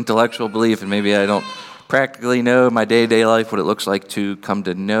this intellectual belief and maybe I don't practically know in my day-to-day life what it looks like to come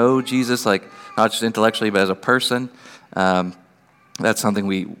to know Jesus, like not just intellectually but as a person. That's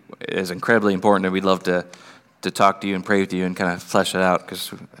something is incredibly important, and we'd love to talk to you and pray with you and kind of flesh it out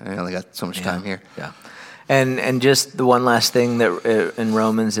because I only got so much time here. Yeah. And just the one last thing that in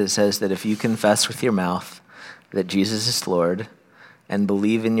Romans it says that if you confess with your mouth that Jesus is Lord and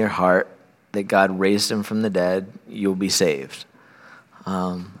believe in your heart that God raised him from the dead, you'll be saved.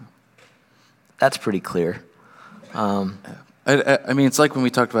 That's pretty clear. I mean, it's like when we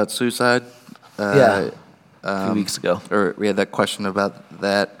talked about suicide. A few weeks ago. Or we had that question about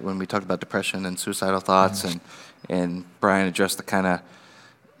that when we talked about depression and suicidal thoughts, and Brian addressed the kind of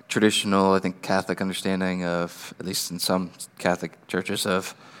traditional, I think, Catholic understanding of, at least in some Catholic churches,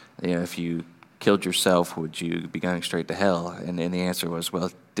 of, if you killed yourself, would you be going straight to hell? And the answer was,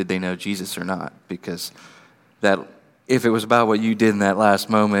 well, did they know Jesus or not? Because that, if it was about what you did in that last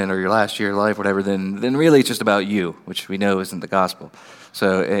moment or your last year of life, whatever, then really it's just about you, which we know isn't the gospel.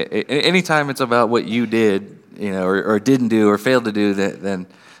 So anytime it's about what you did, or didn't do or failed to do, then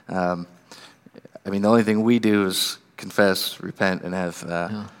the only thing we do is confess, repent, and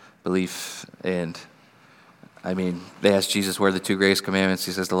have belief. And they asked Jesus, "Where are the two greatest commandments?"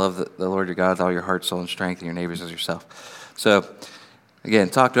 He says, "To love the Lord your God with all your heart, soul, and strength, and your neighbors as yourself." So, again,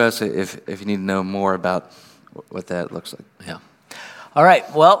 talk to us if you need to know more about what that looks like. Yeah. All right.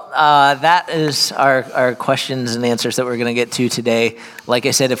 Well, that is our questions and answers that we're going to get to today. Like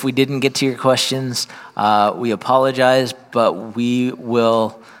I said, if we didn't get to your questions, we apologize, but we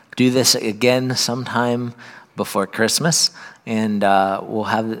will do this again sometime before Christmas, and we'll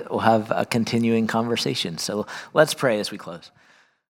have a continuing conversation. So let's pray as we close.